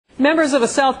Members of a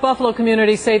South Buffalo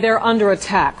community say they're under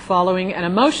attack following an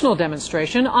emotional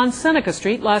demonstration on Seneca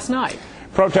Street last night.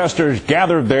 Protesters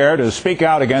gathered there to speak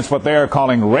out against what they are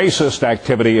calling racist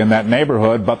activity in that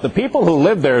neighborhood, but the people who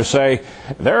live there say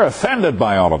they're offended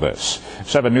by all of this.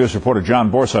 7 News reporter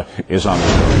John Borsa is on the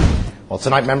story. Well,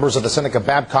 tonight, members of the Seneca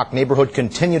Babcock neighborhood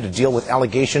continue to deal with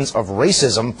allegations of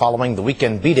racism following the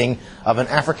weekend beating of an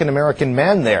African-American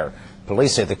man there.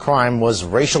 Police say the crime was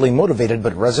racially motivated,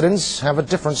 but residents have a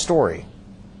different story.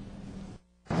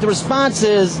 The response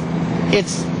is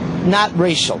it's not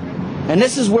racial. And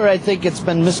this is where I think it's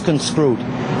been misconstrued.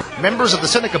 Members of the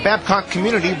Seneca Babcock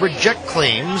community reject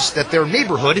claims that their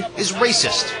neighborhood is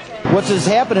racist. What is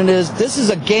happening is this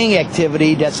is a gang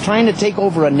activity that's trying to take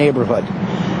over a neighborhood.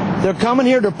 They're coming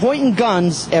here, they're pointing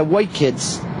guns at white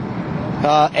kids,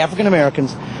 African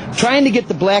Americans, trying to get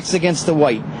the blacks against the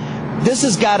white. This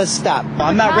has got to stop.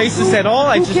 I'm not racist at all.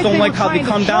 I just don't like how they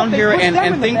come down here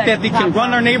and think that they can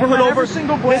run our neighborhood over.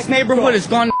 This neighborhood is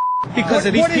gone because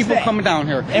of these people coming down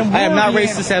here. I am not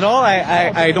racist at all.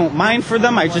 I don't mind for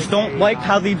them. I just don't like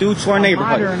how they do to our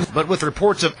neighborhood. But with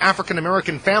reports of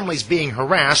African-American families being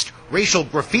harassed, racial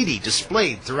graffiti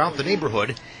displayed throughout the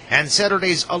neighborhood, and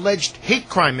Saturday's alleged hate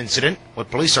crime incident, what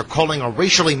police are calling a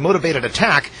racially motivated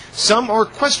attack, some are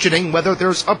questioning whether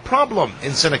there's a problem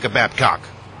in Seneca Babcock.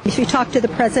 If you talk to the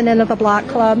president of the block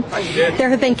club,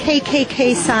 there have been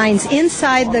KKK signs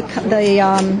inside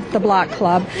the block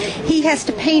club. He has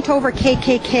to paint over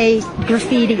KKK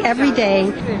graffiti every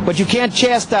day. But you can't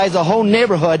chastise a whole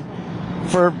neighborhood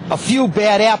for a few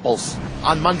bad apples.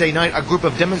 On Monday night, a group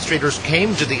of demonstrators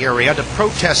came to the area to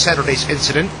protest Saturday's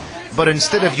incident, but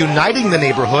instead of uniting the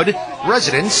neighborhood,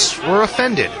 residents were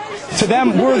offended. To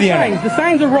them, we're the enemy. The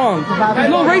signs are wrong. There's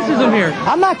no racism here.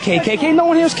 I'm not KKK. No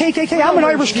one here is KKK. I'm an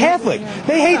Irish Catholic.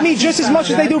 They hate me just as much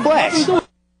as they do blacks.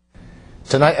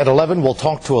 Tonight at 11, we'll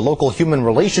talk to a local human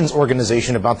relations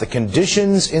organization about the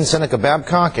conditions in Seneca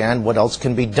Babcock and what else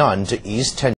can be done to ease tension.